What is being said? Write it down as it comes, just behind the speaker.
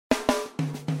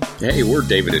Hey, we're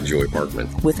David and Joy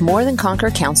Parkman. With More Than Conquer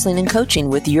Counseling and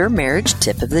Coaching with your marriage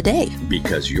tip of the day.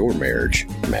 Because your marriage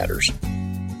matters.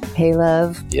 Hey,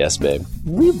 love. Yes, babe.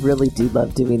 We really do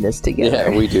love doing this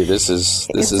together. Yeah, we do. This is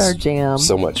our jam.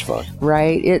 So much fun.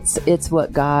 Right? It's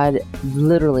what God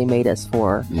literally made us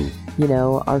for. You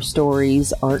know, our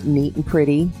stories aren't neat and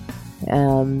pretty,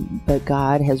 but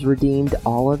God has redeemed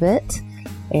all of it.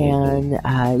 And,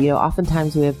 you know,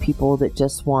 oftentimes we have people that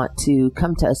just want to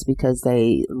come to us because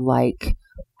they like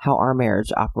how our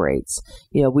marriage operates.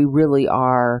 You know, we really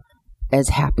are as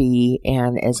happy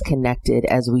and as connected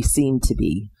as we seem to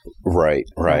be. Right.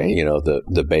 You know,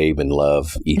 the babe in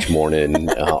love each morning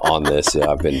on this.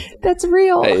 Yeah, That's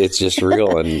real. It's just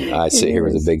real. And I sit here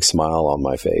with a big smile on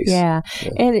my face. Yeah.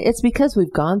 And it's because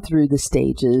we've gone through the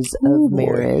stages of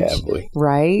marriage,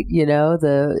 right? You know,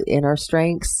 in our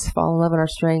strengths, fall in love in our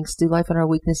strengths, do life in our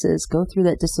weaknesses, go through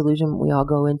that disillusionment we all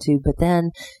go into. But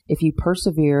then if you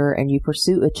persevere and you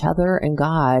pursue each other and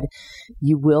God,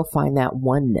 you will find that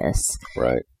oneness.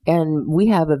 Right. And we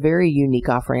have a very unique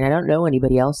offering. I don't know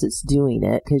anybody else that's doing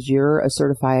it because you're a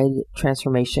certified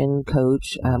transformation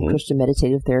coach, Christian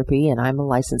meditative therapy, and I'm a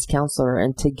licensed counselor.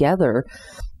 And together,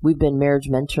 we've been marriage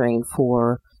mentoring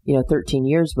for, 13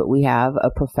 years, but we have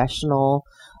a professional,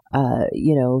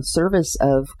 service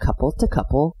of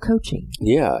couple-to-couple coaching.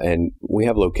 Yeah, and we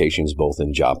have locations both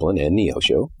in Joplin and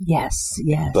Neosho. Yes.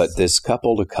 But this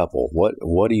couple-to-couple,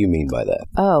 what do you mean by that?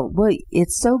 Oh, well,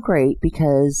 it's so great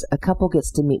because a couple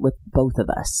gets to meet with both of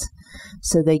us.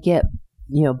 So they get,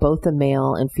 both a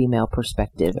male and female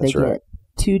perspective. That's right. Get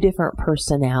two different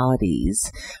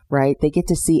personalities, right? They get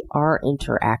to see our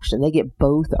interaction. They get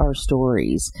both our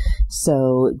stories.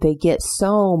 So they get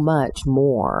so much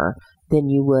more than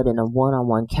you would in a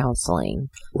one-on-one counseling.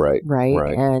 Right.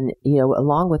 And,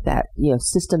 along with that,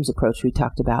 systems approach we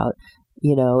talked about,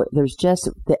 there's just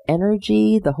the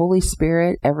energy, the Holy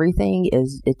Spirit, everything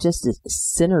it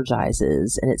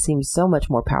synergizes and it seems so much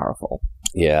more powerful.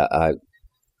 Yeah.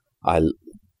 I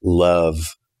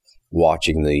love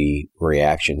watching the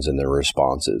reactions and the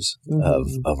responses of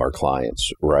our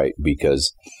clients, right?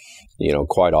 Because,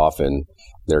 quite often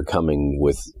they're coming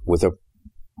with a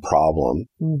problem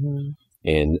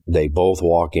and they both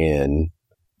walk in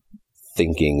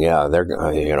thinking, they're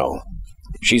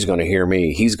she's going to hear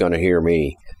me, he's going to hear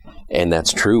me. And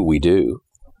that's true, we do.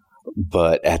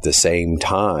 But at the same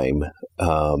time,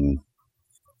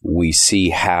 we see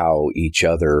how each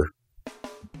other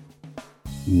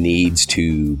needs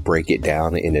to break it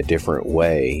down in a different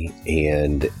way.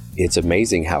 And it's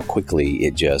amazing how quickly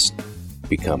it just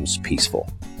becomes peaceful.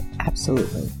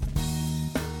 Absolutely.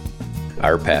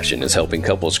 Our passion is helping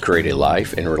couples create a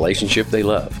life and relationship they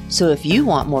love. So if you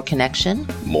want more connection,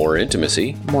 more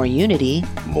intimacy, more unity,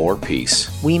 more peace,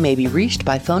 we may be reached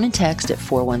by phone and text at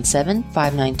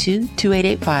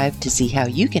 417-592-2885 to see how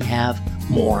you can have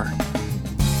more.